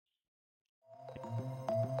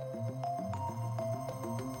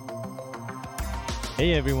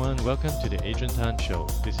Hey everyone, welcome to the Adrian Tan Show.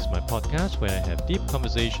 This is my podcast where I have deep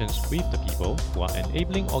conversations with the people who are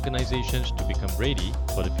enabling organizations to become ready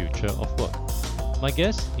for the future of work. My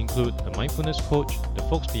guests include a mindfulness coach, the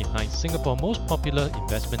folks behind Singapore's most popular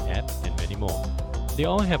investment app, and many more. They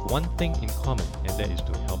all have one thing in common, and that is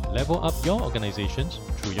to help level up your organizations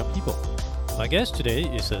through your people. My guest today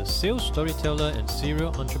is a sales storyteller and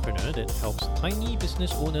serial entrepreneur that helps tiny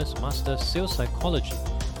business owners master sales psychology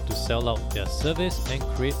to sell out their service and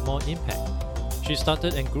create more impact. She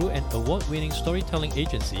started and grew an award-winning storytelling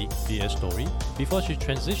agency, Via Story, before she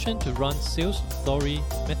transitioned to run Sales Story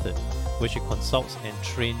Method, where she consults and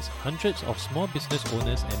trains hundreds of small business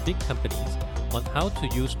owners and big companies on how to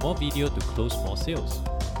use more video to close more sales.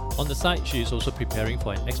 On the side, she is also preparing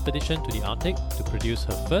for an expedition to the Arctic to produce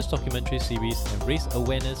her first documentary series and raise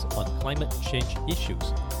awareness on climate change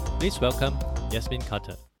issues. Please welcome Yasmine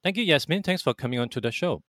Khater. Thank you, Yasmine. Thanks for coming on to the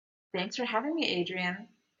show. Thanks for having me, Adrian.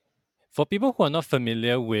 For people who are not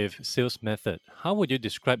familiar with Sales Method, how would you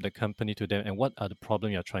describe the company to them and what are the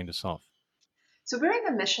problems you're trying to solve? So, we're in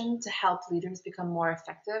a mission to help leaders become more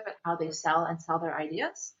effective at how they sell and sell their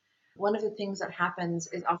ideas. One of the things that happens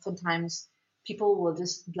is oftentimes people will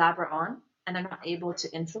just blabber on and are not able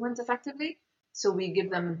to influence effectively. So, we give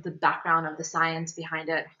them the background of the science behind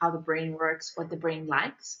it, how the brain works, what the brain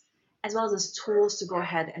likes, as well as tools to go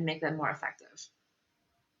ahead and make them more effective.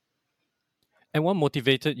 And what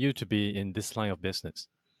motivated you to be in this line of business?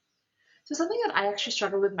 So something that I actually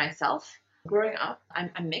struggled with myself growing up,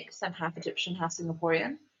 I'm mixed. I'm half Egyptian, half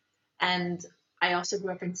Singaporean. And I also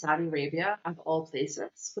grew up in Saudi Arabia, of all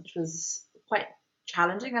places, which was quite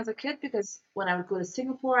challenging as a kid because when I would go to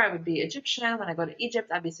Singapore, I would be Egyptian. When I go to Egypt,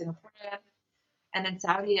 I'd be Singaporean. And in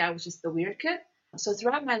Saudi, I was just the weird kid. So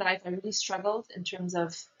throughout my life, I really struggled in terms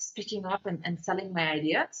of speaking up and selling my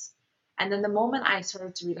ideas. And then the moment I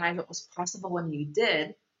started to realize what was possible when you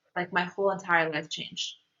did, like my whole entire life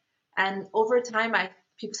changed. And over time,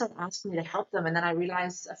 people started asking me to help them. And then I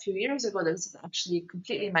realized a few years ago that this is actually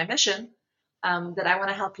completely my mission, that I want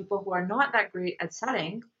to help people who are not that great at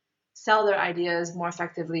selling sell their ideas more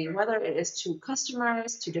effectively, whether it is to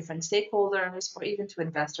customers, to different stakeholders, or even to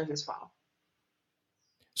investors as well.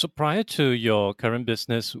 So prior to your current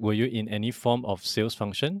business, were you in any form of sales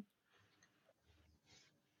function?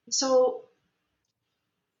 So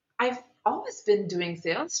I've always been doing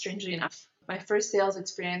sales, strangely enough. My first sales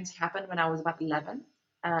experience happened when I was about 11,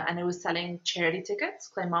 and it was selling charity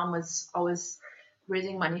tickets. My mom was always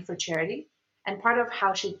raising money for charity. And part of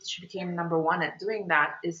how she became number one at doing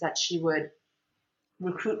that is that she would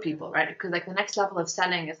recruit people, right? Because like the next level of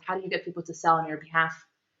selling is how do you get people to sell on your behalf?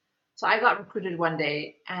 So I got recruited one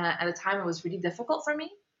day, and at the time it was really difficult for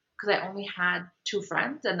me because I only had two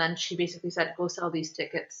friends. And then she basically said, go sell these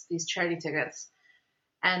tickets, these charity tickets.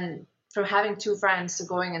 And from having two friends to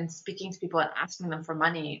going and speaking to people and asking them for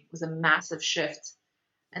money was a massive shift.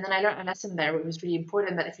 And then I learned a lesson there, which was really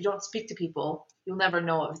important that if you don't speak to people, you'll never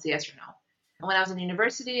know if it's a yes or no. And when I was in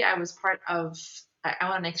university, I was part of, I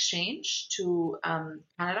went on exchange to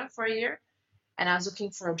Canada for a year. And I was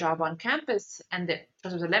looking for a job on campus, and the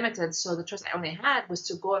choices were limited. So the choice I only had was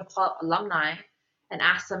to go and call up alumni and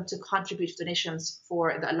ask them to contribute donations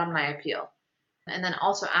for the alumni appeal. And then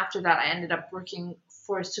also after that, I ended up working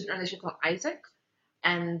for a student organization called Isaac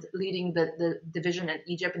and leading the division in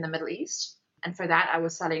Egypt and the Middle East. And for that, I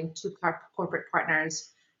was selling to corporate partners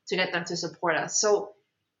to get them to support us. So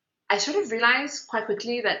I sort of realized quite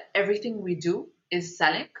quickly that everything we do is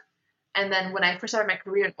selling. And then when I first started my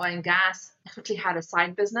career in oil and gas, I quickly had a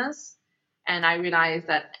side business. And I realized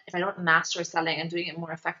that if I don't master selling and doing it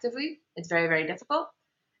more effectively, it's very, very difficult.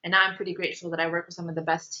 And now I'm pretty grateful that I work with some of the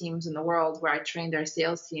best teams in the world where I train their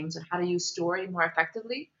sales teams on how to use story more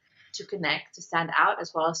effectively to connect, to stand out,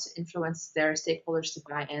 as well as to influence their stakeholders to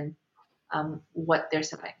buy in what they're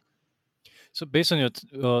selling. So based on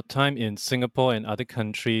your time in Singapore and other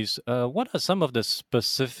countries, what are some of the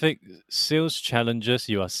specific sales challenges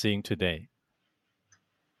you are seeing today?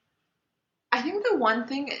 I think the one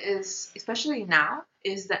thing is, especially now,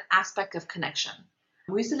 is the aspect of connection.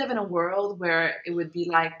 We used to live in a world where it would be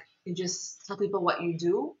like you just tell people what you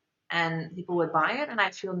do and people would buy it. And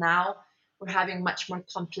I feel now we're having much more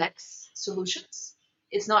complex solutions.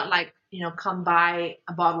 It's not like, come buy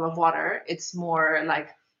a bottle of water. It's more like,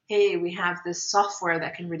 hey, we have this software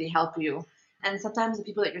that can really help you. And sometimes the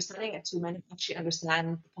people that you're selling it to may not actually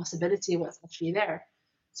understand the possibility of what's actually there.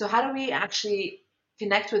 So how do we actually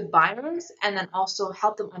connect with buyers and then also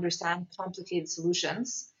help them understand complicated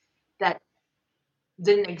solutions that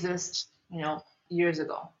didn't exist, years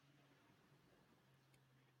ago?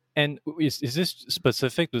 And is this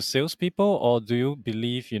specific to salespeople, or do you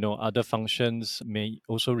believe, other functions may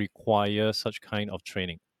also require such kind of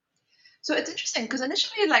training? So it's interesting because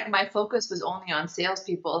initially, like my focus was only on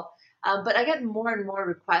salespeople, but I get more and more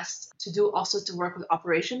requests to do also to work with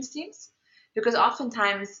operations teams because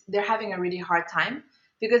oftentimes they're having a really hard time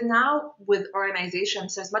because now with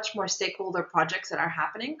organizations, there's much more stakeholder projects that are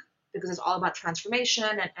happening because it's all about transformation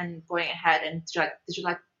and going ahead and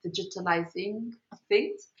digitalizing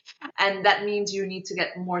things. And that means you need to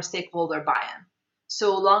get more stakeholder buy-in.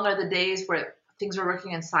 So long are the days where things were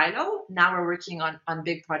working in silo. Now we're working on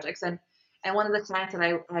big projects. And one of the clients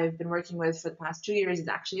that I've been working with for the past 2 years is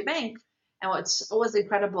actually a bank. And what's always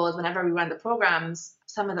incredible is whenever we run the programs,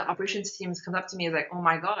 some of the operations teams come up to me like, oh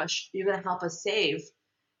my gosh, you're going to help us save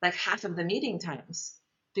like half of the meeting times.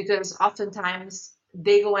 Because oftentimes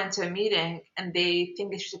they go into a meeting and they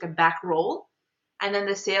think they should take a back role. And then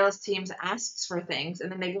the sales teams asks for things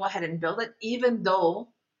and then they go ahead and build it, even though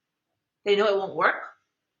they know it won't work,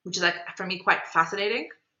 which is like for me quite fascinating.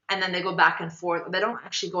 And then they go back and forth. They don't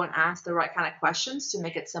actually go and ask the right kind of questions to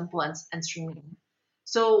make it simple and streamlined.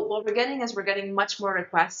 So what we're getting is we're getting much more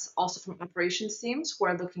requests also from operations teams who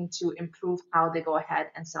are looking to improve how they go ahead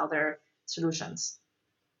and sell their solutions.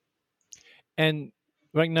 And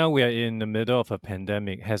right now we are in the middle of a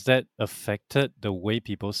pandemic. Has that affected the way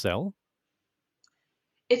people sell?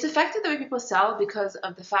 It's affected the way people sell because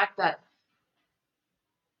of the fact that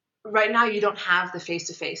right now you don't have the face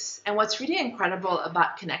to face. And what's really incredible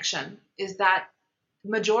about connection is that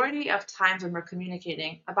majority of times when we're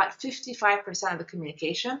communicating, about 55% of the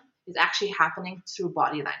communication is actually happening through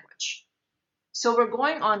body language. So we're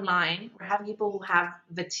going online. We're having people who have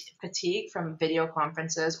fatigue from video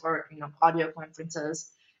conferences or audio conferences,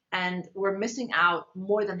 and we're missing out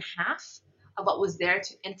more than half of what was there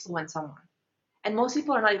to influence someone. And most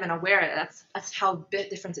people are not even aware that that's how bit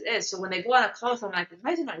different it is. So when they go on a call, so I'm like,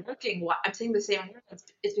 why is it not working? What I'm saying the same words.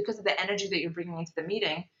 It's because of the energy that you're bringing into the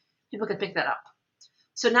meeting. People can pick that up.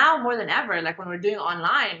 So now more than ever, like when we're doing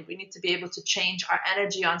online, we need to be able to change our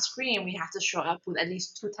energy on screen. We have to show up with at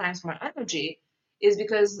least 2 times more energy, is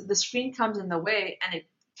because the screen comes in the way and it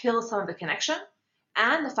kills some of the connection.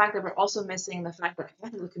 And the fact that we're also missing the fact that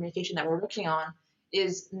half of the communication that we're working on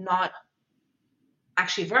is not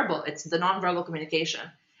actually verbal, it's the nonverbal communication.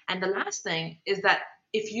 And the last thing is that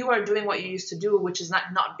if you are doing what you used to do, which is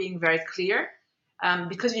not being very clear,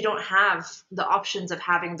 because you don't have the options of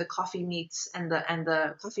having the coffee meets and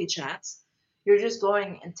the coffee chats, you're just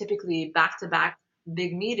going and typically back to back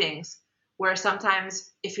big meetings where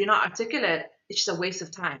sometimes if you're not articulate, it's just a waste of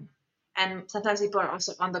time. And sometimes people are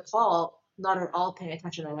also on the call not at all paying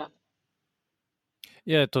attention at all.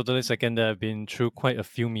 Yeah, totally second that. I've been through quite a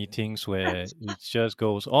few meetings where it just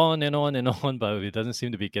goes on and on and on, but it doesn't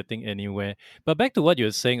seem to be getting anywhere. But back to what you're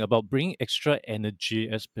saying about bringing extra energy,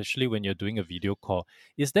 especially when you're doing a video call.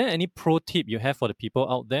 Is there any pro tip you have for the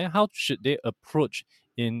people out there? How should they approach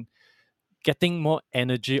in getting more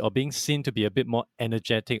energy or being seen to be a bit more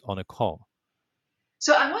energetic on a call?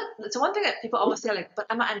 So one thing that people always say, like, but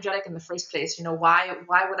I'm not energetic in the first place. Why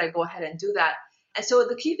would I go ahead and do that? And so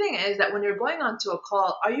the key thing is that when you're going onto a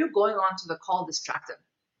call, are you going onto the call distracted?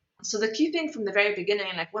 So the key thing from the very beginning,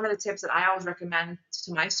 like one of the tips that I always recommend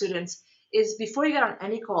to my students is before you get on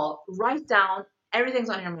any call, write down everything's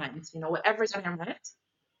on your mind, whatever's on your mind,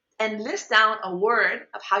 and list down a word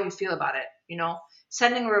of how you feel about it.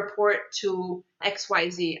 Sending a report to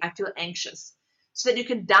XYZ, I feel anxious, so that you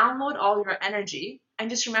can download all your energy and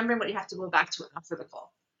just remembering what you have to go back to after the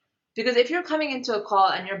call. Because if you're coming into a call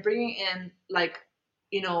and you're bringing in like,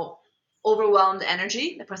 you know, overwhelmed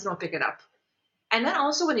energy, the person will pick it up. And then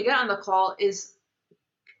also when you get on the call is,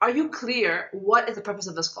 are you clear what is the purpose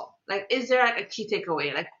of this call? Like, is there like a key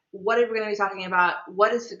takeaway? Like, what are we going to be talking about?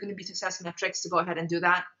 What is going to be success metrics to go ahead and do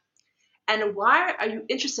that? And why are you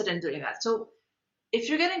interested in doing that? So if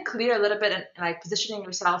you're getting clear a little bit and like positioning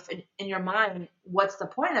yourself in your mind, what's the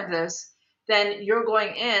point of this? Then you're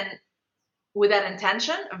going in with that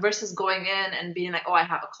intention versus going in and being like, oh, I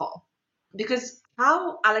have a call. Because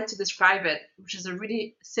how I like to describe it, which is a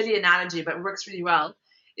really silly analogy, but works really well,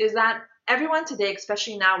 is that everyone today,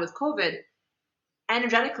 especially now with COVID,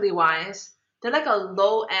 energetically wise, they're like a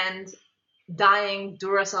low end dying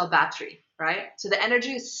Duracell battery, right? So the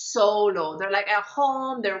energy is so low. They're like at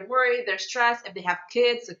home, they're worried, they're stressed. If they have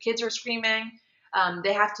kids, the kids are screaming.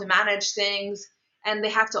 They have to manage things, and they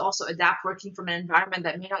have to also adapt working from an environment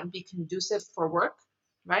that may not be conducive for work,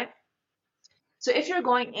 right? So if you're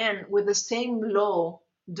going in with the same low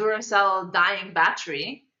Duracell dying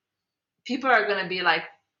battery, people are going to be like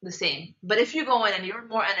the same. But if you go in and you're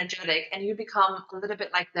more energetic and you become a little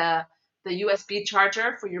bit like the USB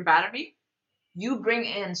charger for your battery, you bring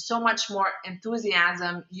in so much more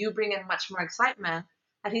enthusiasm, you bring in much more excitement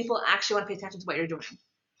that people actually want to pay attention to what you're doing.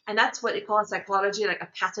 And that's what you call in psychology like a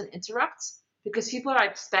pattern interrupt, because people are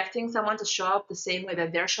expecting someone to show up the same way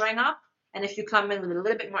that they're showing up. And if you come in with a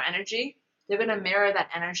little bit more energy, they're going to mirror that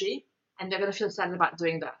energy and they're going to feel excited about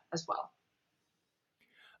doing that as well.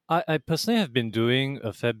 I personally have been doing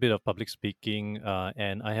a fair bit of public speaking,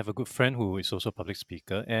 and I have a good friend who is also a public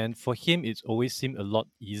speaker. And for him, it's always seemed a lot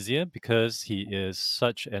easier because he is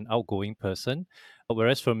such an outgoing person.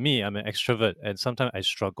 Whereas for me, I'm an extrovert, and sometimes I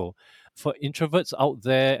struggle. For introverts out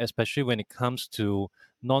there, especially when it comes to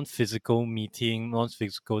non-physical meeting,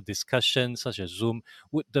 non-physical discussion such as Zoom,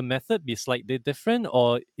 would the method be slightly different,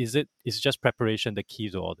 or is just preparation the key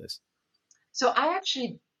to all this? So I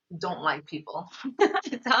actually don't like people.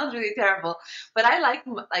 It sounds really terrible, but I like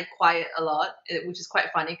quiet a lot, which is quite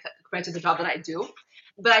funny compared to the job that I do.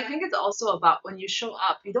 But I think it's also about when you show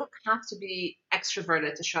up, you don't have to be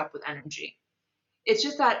extroverted to show up with energy. It's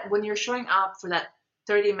just that when you're showing up for that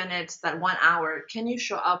 30 minutes, that 1 hour, can you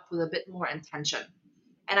show up with a bit more intention?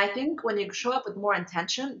 And I think when you show up with more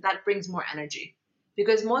intention, that brings more energy.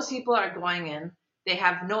 Because most people are going in, they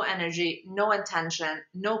have no energy, no intention,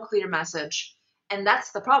 no clear message. And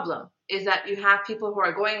that's the problem, is that you have people who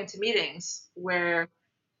are going into meetings where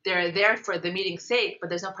they're there for the meeting's sake, but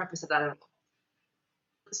there's no purpose of that at all.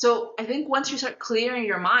 So I think once you start clearing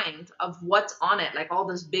your mind of what's on it, like all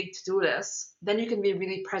those big to-do lists, then you can be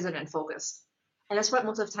really present and focused. And that's what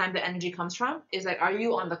most of the time the energy comes from, is like, are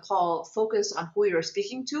you on the call focused on who you're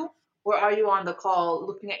speaking to, or are you on the call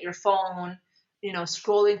looking at your phone,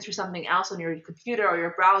 scrolling through something else on your computer or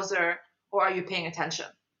your browser, or are you paying attention?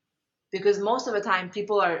 Because most of the time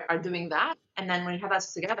people are doing that. And then when you have that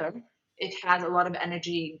together, it has a lot of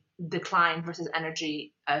energy decline versus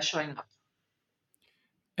energy showing up.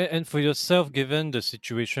 And for yourself, given the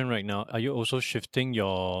situation right now, are you also shifting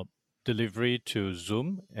your delivery to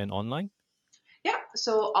Zoom and online? Yeah,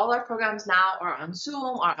 so all our programs now are on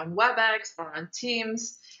Zoom, are on WebEx, are on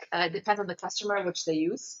Teams. It depends on the customer which they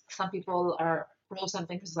use. Some people are pro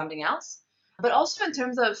something for something else. But also in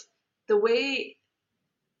terms of the way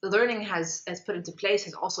learning has put into place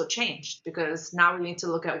has also changed, because now we need to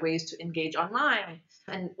look at ways to engage online.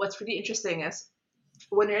 And what's really interesting is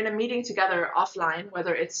when you're in a meeting together offline,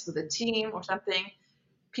 whether it's with a team or something,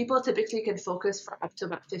 people typically can focus for up to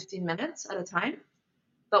about 15 minutes at a time.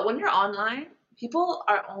 But when you're online, people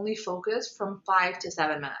are only focused from 5 to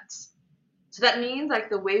 7 minutes. So that means like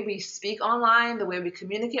the way we speak online, the way we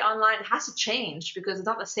communicate online, it has to change, because it's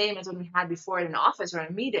not the same as when we had before in an office or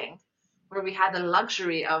a meeting, where we had the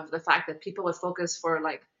luxury of the fact that people would focus for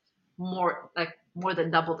more than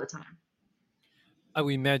double the time. I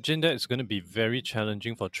would imagine that it's going to be very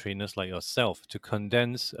challenging for trainers like yourself to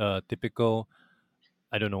condense a typical,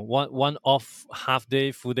 I don't know, one off half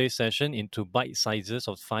day, full day session into bite sizes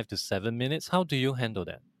of 5 to 7 minutes. How do you handle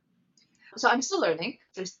that? So I'm still learning.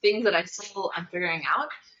 There's things that I'm figuring out.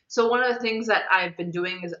 So one of the things that I've been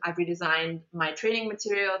doing is I've redesigned my training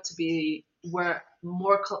material to be more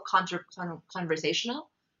conversational.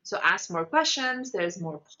 So ask more questions. There's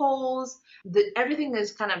more polls. Everything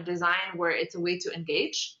is kind of designed where it's a way to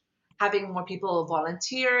engage. Having more people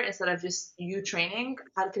volunteer instead of just you training.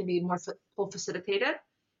 How can it be more facilitated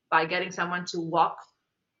by getting someone to walk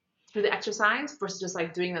through the exercise versus just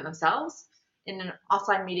like doing it themselves. In an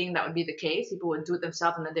offline meeting, that would be the case. People would do it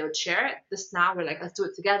themselves and then they would share it. This now we're like, let's do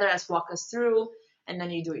it together. Let's walk us through, and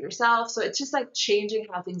then you do it yourself. So it's just like changing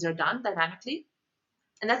how things are done dynamically.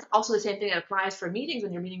 And that's also the same thing that applies for meetings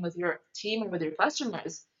when you're meeting with your team and with your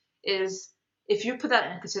customers. Is if you put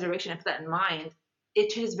that in consideration and put that in mind, it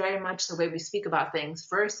changes very much the way we speak about things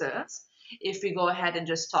versus if we go ahead and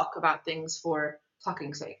just talk about things for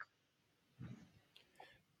talking's sake.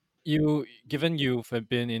 Given you've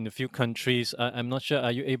been in a few countries, I'm not sure.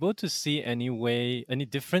 Are you able to see any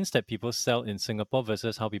difference that people sell in Singapore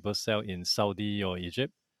versus how people sell in Saudi or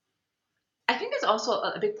Egypt? I think it's also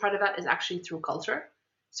a big part of that is actually through culture.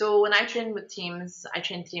 So when I train with teams, I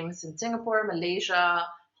train teams in Singapore, Malaysia,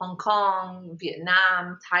 Hong Kong,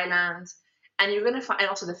 Vietnam, Thailand, and you're gonna find, and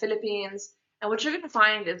also the Philippines. And what you're gonna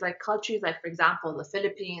find is like countries like, for example, the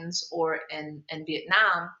Philippines or in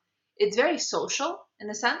Vietnam, it's very social in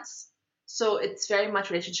a sense. So it's very much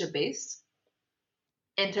relationship based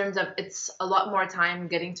in terms of it's a lot more time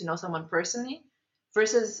getting to know someone personally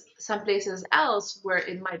versus some places else where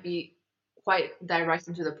it might be quite direct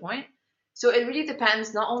and to the point. So it really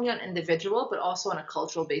depends not only on individual but also on a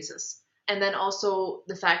cultural basis. And then also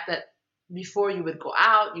the fact that before you would go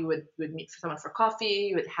out, you would meet someone for coffee,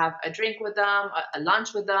 you would have a drink with them, a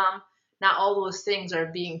lunch with them. Now all those things are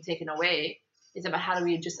being taken away. It's about how do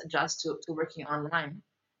we just adjust to working online.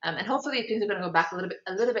 And hopefully things are going to go back a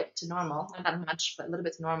little bit to normal, not that much, but a little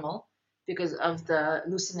bit to normal because of the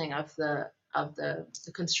loosening of the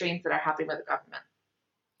constraints that are happening by the government.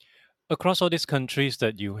 Across all these countries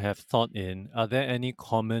that you have thought in, are there any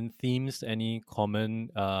common themes, any common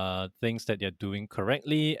things that you're doing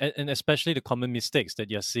correctly, and especially the common mistakes that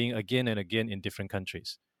you're seeing again and again in different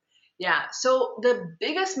countries? Yeah. So the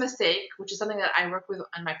biggest mistake, which is something that I work with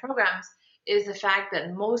on my programs, is the fact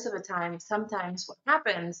that most of the time, sometimes what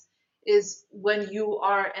happens is when you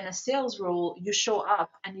are in a sales role, you show up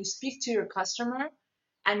and you speak to your customer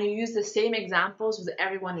and you use the same examples with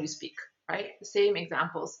everyone you speak, right? The same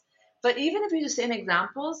examples. But even if you use the same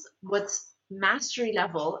examples, what's mastery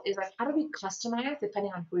level is like how do we customize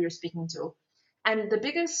depending on who you're speaking to? And the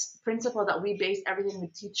biggest principle that we base everything we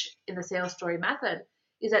teach in the sales story method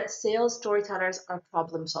is that sales storytellers are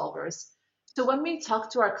problem solvers. So when we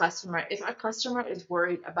talk to our customer, if our customer is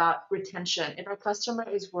worried about retention, if our customer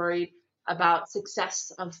is worried about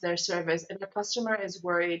success of their service, if our customer is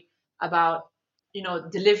worried about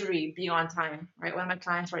delivery being on time, right? One of my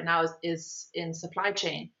clients right now is in supply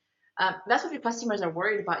chain. That's what your customers are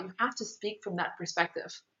worried about. You have to speak from that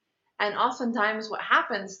perspective. And oftentimes, what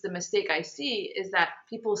happens, the mistake I see is that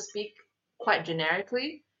people speak quite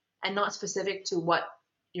generically and not specific to what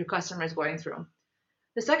your customer is going through.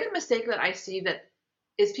 The second mistake that I see that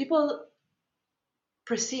is people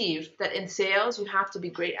perceive that in sales you have to be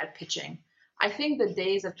great at pitching. I think the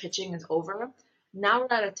days of pitching is over. Now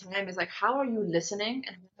we're at a time is like how are you listening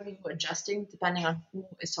and how are you adjusting depending on who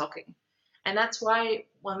is talking. And that's why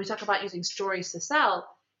when we talk about using stories to sell,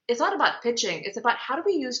 it's not about pitching. It's about how do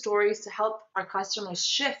we use stories to help our customers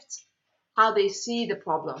shift how they see the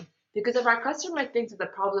problem. Because if our customer thinks that the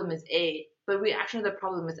problem is A, but we actually the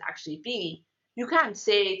problem is actually B, you can't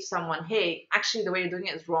say to someone, hey, actually the way you're doing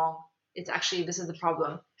it is wrong. It's actually this is the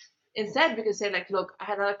problem. Instead, we can say like, look, I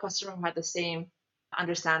had another customer who had the same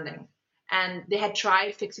understanding, and they had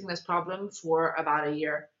tried fixing this problem for about a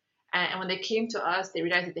year. And when they came to us, they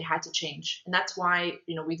realized that they had to change, and that's why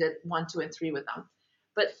we did 1, 2, and 3 with them.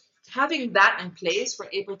 But having that in place, we're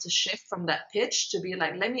able to shift from that pitch to be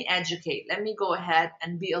like, let me educate, let me go ahead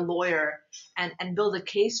and be a lawyer and build a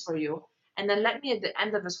case for you. And then let me, at the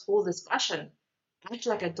end of this whole discussion, act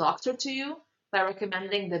like a doctor to you by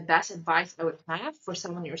recommending the best advice I would have for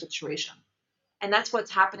someone in your situation. And that's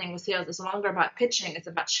what's happening with sales. It's no longer about pitching, it's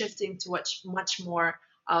about shifting to much more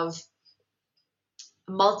of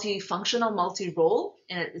multifunctional, multi-role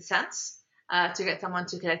in a sense, to get someone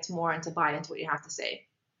to connect more and to buy into what you have to say.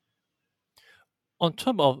 On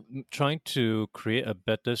top of trying to create a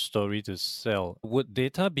better story to sell, would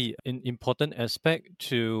data be an important aspect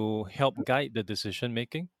to help guide the decision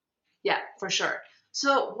making? Yeah, for sure.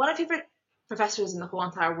 So one of my favorite professors in the whole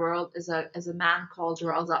entire world is a man called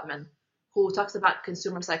Joel Zutman, who talks about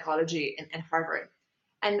consumer psychology in Harvard.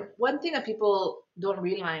 And one thing that people don't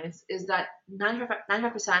realize is that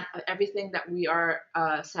 95% of everything that we are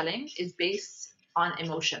selling is based on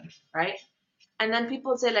emotion, right? And then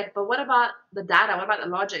people say like, but what about the data? What about the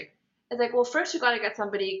logic? It's like, well, first you got to get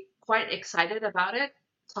somebody quite excited about it,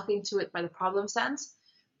 talking to it by the problem sense.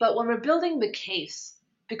 But when we're building the case,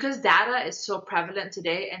 because data is so prevalent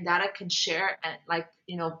today and data can share and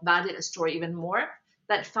validate a story even more,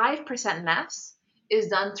 that 5% less is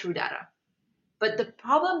done through data. But the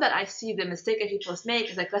problem that I see, the mistake that people make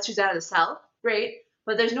is like, let's use data to sell, great,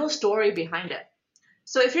 but there's no story behind it.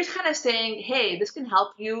 So if you're kind of saying, hey, this can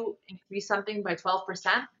help you increase something by 12%,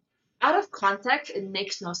 out of context, it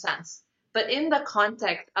makes no sense. But in the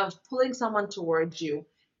context of pulling someone towards you,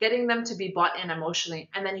 getting them to be bought in emotionally,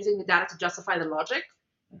 and then using the data to justify the logic,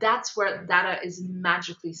 that's where data is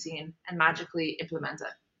magically seen and magically implemented.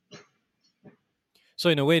 So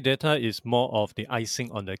in a way, data is more of the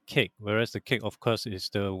icing on the cake, whereas the cake, of course, is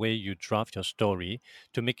the way you draft your story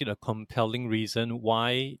to make it a compelling reason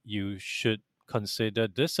why you should consider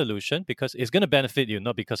this solution because it's going to benefit you,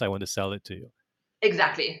 not because I want to sell it to you.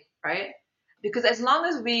 Exactly, right? Because as long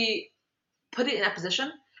as we put it in that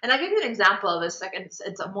position, and I'll give you an example of this, like it's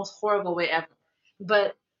the most horrible way ever.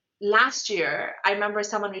 But last year, I remember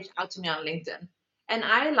someone reached out to me on LinkedIn. And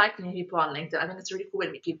I like meeting people on LinkedIn. I think it's really cool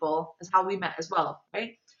to meet people. That's how we met as well,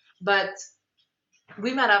 right? But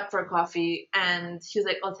we met up for coffee and he was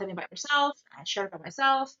like, oh, tell me about yourself. I shared about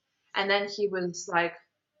myself. And then he was like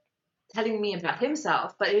telling me about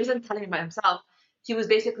himself, but he wasn't telling me about himself. He was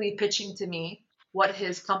basically pitching to me what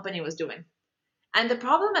his company was doing. And the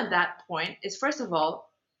problem at that point is, first of all,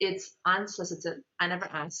 it's unsolicited. I never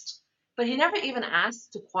asked. But he never even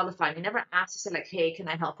asked to qualify. He never asked to say, like, hey, can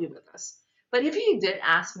I help you with this? But if he did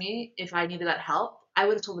ask me if I needed that help, I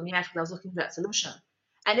would have told him yes, because I was looking for that solution.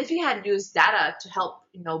 And if he had used data to help,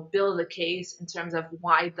 build a case in terms of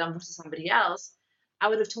why them versus somebody else, I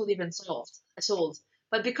would have totally been sold.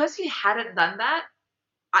 But because he hadn't done that,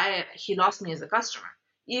 he lost me as a customer.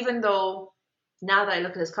 Even though now that I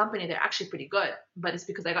look at his company, they're actually pretty good. But it's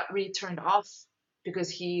because I got really turned off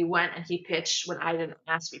because he went and he pitched when I didn't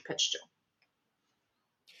ask to be pitched to.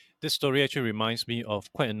 This story actually reminds me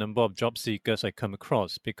of quite a number of job seekers I come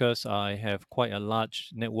across because I have quite a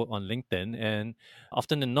large network on LinkedIn. And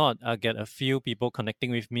often than not, I get a few people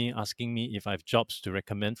connecting with me, asking me if I have jobs to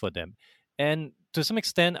recommend for them. And to some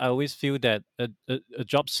extent, I always feel that a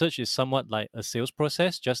job search is somewhat like a sales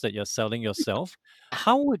process, just that you're selling yourself.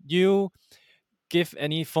 How would you give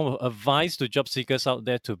any form of advice to job seekers out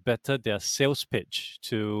there to better their sales pitch,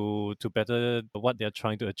 to better what they're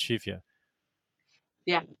trying to achieve here?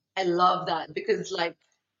 Yeah, I love that because like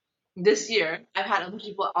this year, I've had other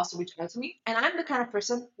people also reach out to me, and I'm the kind of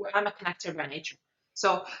person where I'm a connector by nature.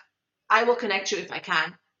 So I will connect you if I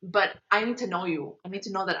can, but I need to know you. I need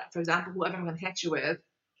to know that, for example, whoever I'm going to connect you with,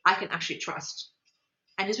 I can actually trust.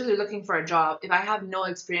 And just because you're looking for a job, if I have no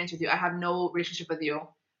experience with you, I have no relationship with you,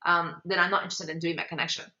 then I'm not interested in doing that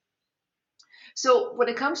connection. So when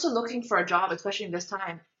it comes to looking for a job, especially in this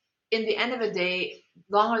time, in the end of the day,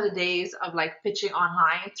 long are the days of like pitching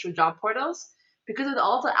online through job portals. Because of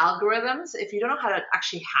all the algorithms, if you don't know how to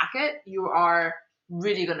actually hack it, you are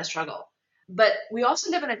really going to struggle. But we also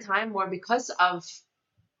live in a time where because of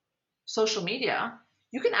social media,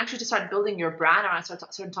 you can actually just start building your brand around a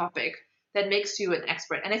certain topic that makes you an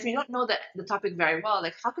expert. And if you don't know the topic very well,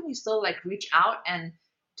 like how can you still like reach out and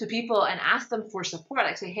to people and ask them for support?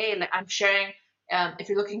 Like say, hey, like I'm sharing. If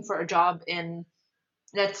you're looking for a job in,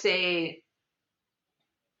 let's say,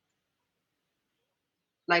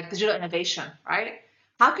 like digital innovation, right?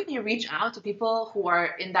 How can you reach out to people who are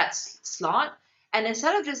in that slot? And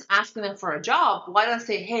instead of just asking them for a job, why don't I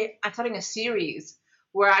say, hey, I'm starting a series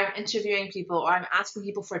where I'm interviewing people or I'm asking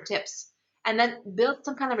people for tips and then build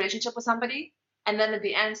some kind of relationship with somebody. And then at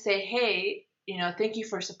the end say, hey, thank you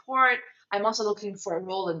for support. I'm also looking for a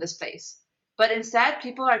role in this place. But instead,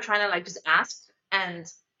 people are trying to like just ask. And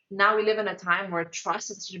now we live in a time where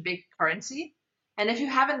trust is such a big currency, and if you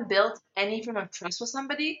haven't built any form of trust with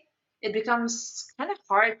somebody, it becomes kind of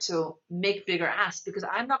hard to make bigger asks because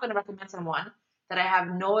I'm not going to recommend someone that I have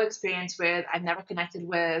no experience with, I've never connected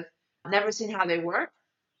with, never seen how they work.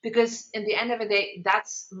 Because in the end of the day,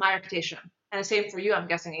 that's my reputation. And the same for you, I'm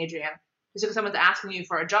guessing, Adrian. Just because someone's asking you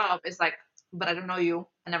for a job, it's like, but I don't know you,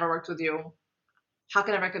 I never worked with you. How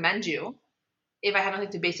can I recommend you if I have nothing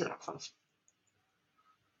to base it off of?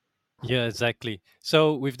 Yeah, exactly.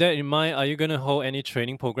 So, with that in mind, are you going to hold any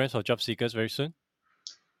training programs for job seekers very soon?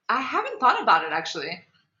 I haven't thought about it actually.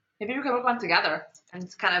 Maybe we can work on together and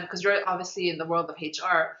it's kind of because you're obviously in the world of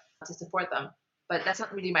HR to support them, but that's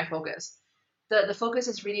not really my focus. The focus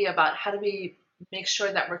is really about how do we make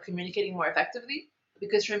sure that we're communicating more effectively.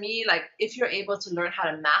 Because for me, like if you're able to learn how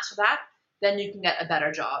to master that, then you can get a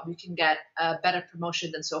better job, you can get a better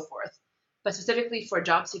promotion and so forth. But specifically for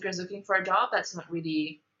job seekers looking for a job, that's not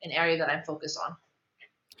really an area that I'm focused on.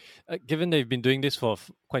 Given that you've been doing this for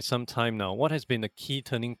quite some time now, what has been the key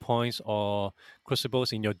turning points or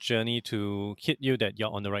crucibles in your journey to hit you that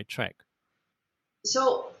you're on the right track?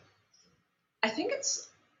 So I think it's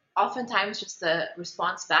oftentimes just the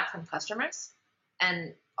response back from customers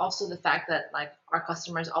and also the fact that like our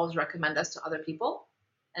customers always recommend us to other people.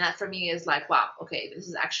 And that for me is like, wow, okay, this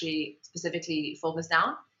is actually specifically focused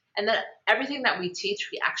down. And then everything that we teach,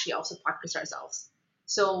 we actually also practice ourselves.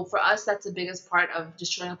 So for us, that's the biggest part of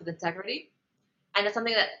just showing up with integrity. And it's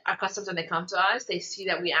something that our customers, when they come to us, they see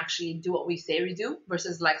that we actually do what we say we do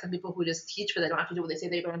versus like some people who just teach but they don't actually do what they say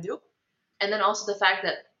they're going to do. And then also the fact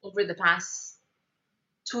that over the past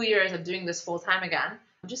 2 years of doing this full time again,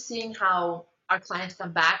 I'm just seeing how our clients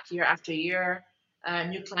come back year after year.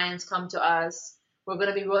 New clients come to us. We're going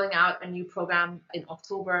to be rolling out a new program in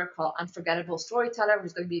October called Unforgettable Storyteller, which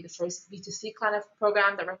is going to be the first B2C kind of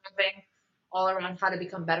program that we're having all around how to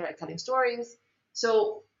become better at telling stories.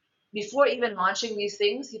 So before even launching these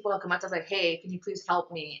things, people have come up to us like, hey, can you please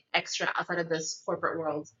help me extra outside of this corporate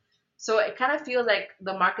world? So it kind of feels like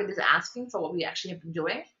the market is asking for what we actually have been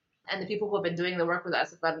doing, and the people who have been doing the work with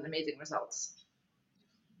us have gotten amazing results.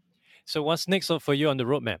 So, what's next for you on the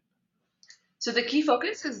roadmap? So the key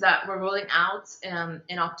focus is that we're rolling out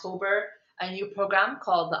in October a new program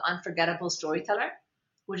called the Unforgettable Storyteller,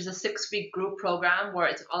 which is a 6-week group program where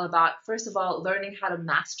it's all about, first of all, learning how to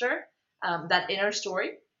master that inner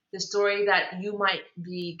story, the story that you might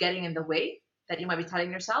be getting in the way, that you might be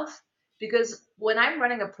telling yourself. Because when I'm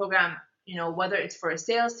running a program, whether it's for a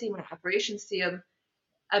sales team or an operations team,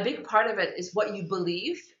 a big part of it is what you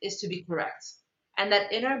believe is to be correct. And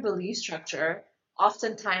that inner belief structure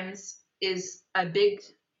oftentimes is a big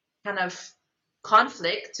kind of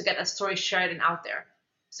conflict to get a story shared and out there.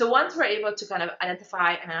 So once we're able to kind of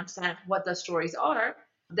identify and understand what the stories are,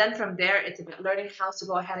 then from there, it's about learning how to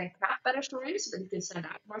go ahead and craft better stories so that you can stand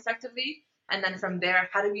out more effectively. And then from there,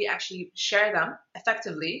 how do we actually share them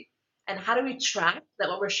effectively? And how do we track that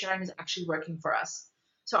what we're sharing is actually working for us?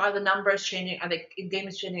 So are the numbers changing? Are the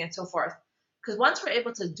engagement changing and so forth? Because once we're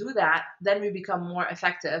able to do that, then we become more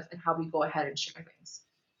effective in how we go ahead and share things.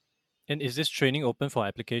 And is this training open for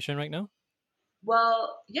application right now?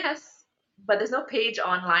 Well, yes, but there's no page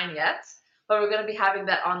online yet. But we're going to be having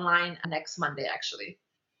that online next Monday, actually.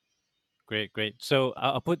 Great, great. So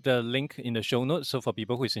I'll put the link in the show notes. So for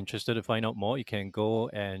people who is interested to find out more, you can go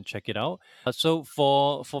and check it out. So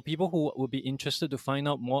for people who would be interested to find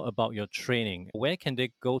out more about your training, where can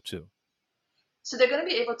they go to? So they're going to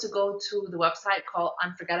be able to go to the website called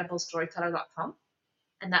unforgettablestoryteller.com.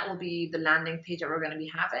 And that will be the landing page that we're going to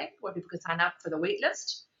be having where people can sign up for the wait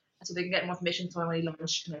list. So they can get more information when we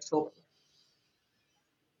launch in October.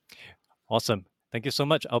 Awesome. Thank you so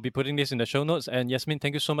much. I'll be putting this in the show notes. And Yasmine,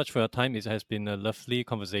 thank you so much for your time. It has been a lovely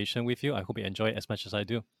conversation with you. I hope you enjoy it as much as I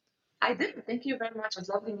do. I did. Thank you very much. It was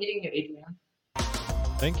lovely meeting you, Adrian.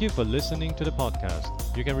 Thank you for listening to the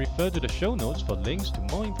podcast. You can refer to the show notes for links to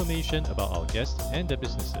more information about our guests and their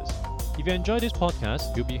businesses. If you enjoy this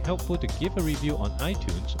podcast, it would be helpful to give a review on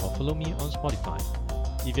iTunes or follow me on Spotify.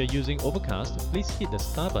 If you're using Overcast, please hit the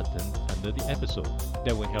star button under the episode.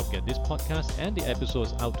 That will help get this podcast and the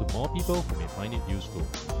episodes out to more people who may find it useful.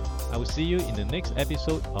 I will see you in the next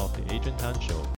episode of The Adrian Tan Show.